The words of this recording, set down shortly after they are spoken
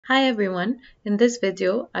Hi everyone, in this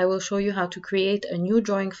video I will show you how to create a new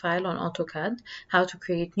drawing file on AutoCAD, how to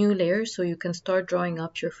create new layers so you can start drawing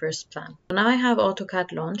up your first plan. Now I have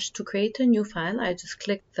AutoCAD launched. To create a new file I just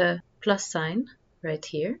click the plus sign right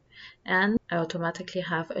here and I automatically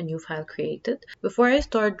have a new file created. Before I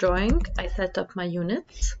start drawing I set up my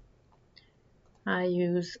units. I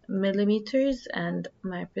use millimeters and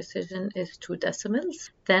my precision is 2 decimals.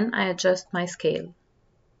 Then I adjust my scale.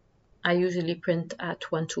 I usually print at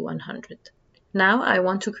 1:100. Now I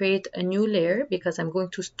want to create a new layer because I'm going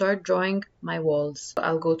to start drawing my walls. So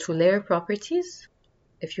I'll go to Layer Properties.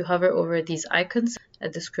 If you hover over these icons, a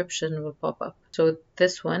description will pop up. So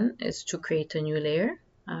this one is to create a new layer.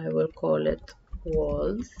 I will call it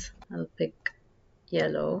Walls. I'll pick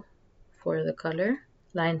yellow for the color.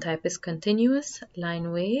 Line type is continuous.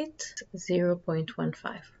 Line weight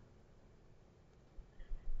 0.15.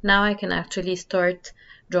 Now I can actually start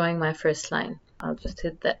drawing my first line. I'll just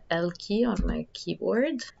hit the L key on my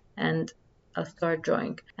keyboard and I'll start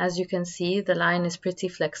drawing. As you can see, the line is pretty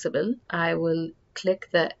flexible. I will click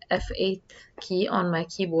the F8 key on my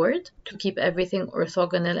keyboard to keep everything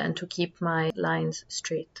orthogonal and to keep my lines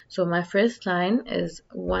straight. So my first line is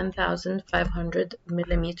 1500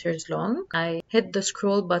 millimeters long. I hit the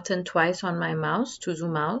scroll button twice on my mouse to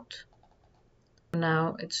zoom out.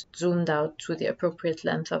 Now it's zoomed out to the appropriate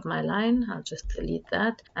length of my line. I'll just delete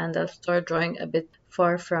that and I'll start drawing a bit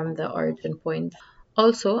far from the origin point.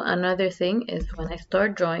 Also, another thing is when I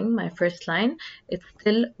start drawing my first line, it's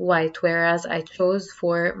still white, whereas I chose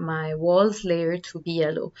for my walls layer to be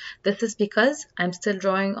yellow. This is because I'm still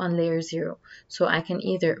drawing on layer 0. So I can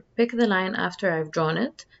either pick the line after I've drawn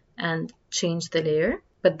it and change the layer,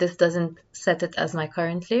 but this doesn't set it as my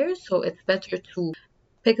current layer, so it's better to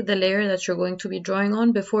pick the layer that you're going to be drawing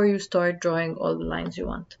on before you start drawing all the lines you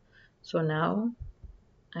want. So now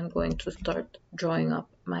I'm going to start drawing up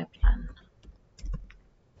my plan.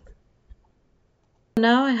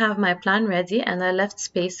 Now I have my plan ready and I left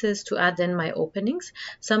spaces to add in my openings.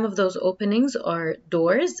 Some of those openings are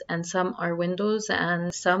doors and some are windows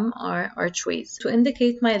and some are archways. To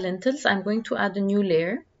indicate my lintels, I'm going to add a new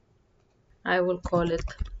layer. I will call it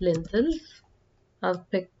lintels. I'll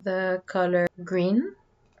pick the color green.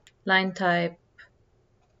 Line type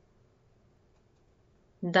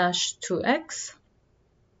 -2x.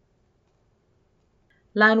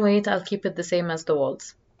 Line weight, I'll keep it the same as the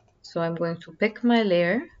walls. So I'm going to pick my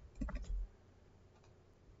layer.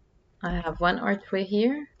 I have one archway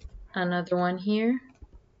here, another one here,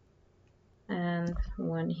 and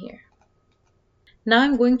one here. Now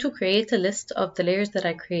I'm going to create a list of the layers that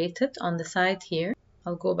I created on the side here.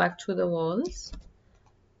 I'll go back to the walls,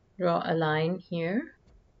 draw a line here.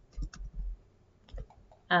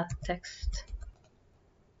 Add text,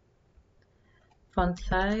 font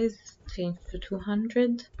size, change to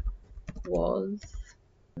 200, walls,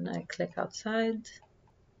 and I click outside,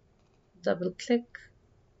 double click,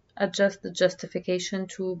 adjust the justification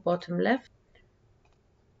to bottom left,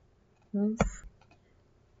 move,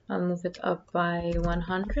 I'll move it up by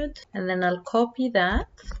 100, and then I'll copy that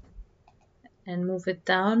and move it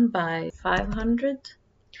down by 500.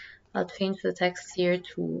 I'll change the text here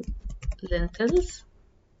to lintels.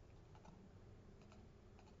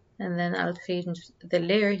 And then I'll change the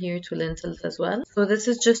layer here to lintels as well. So this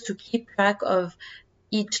is just to keep track of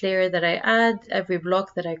each layer that I add, every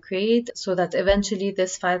block that I create, so that eventually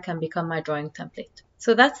this file can become my drawing template.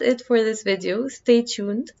 So that's it for this video. Stay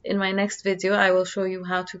tuned. In my next video, I will show you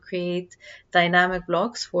how to create dynamic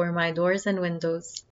blocks for my doors and windows.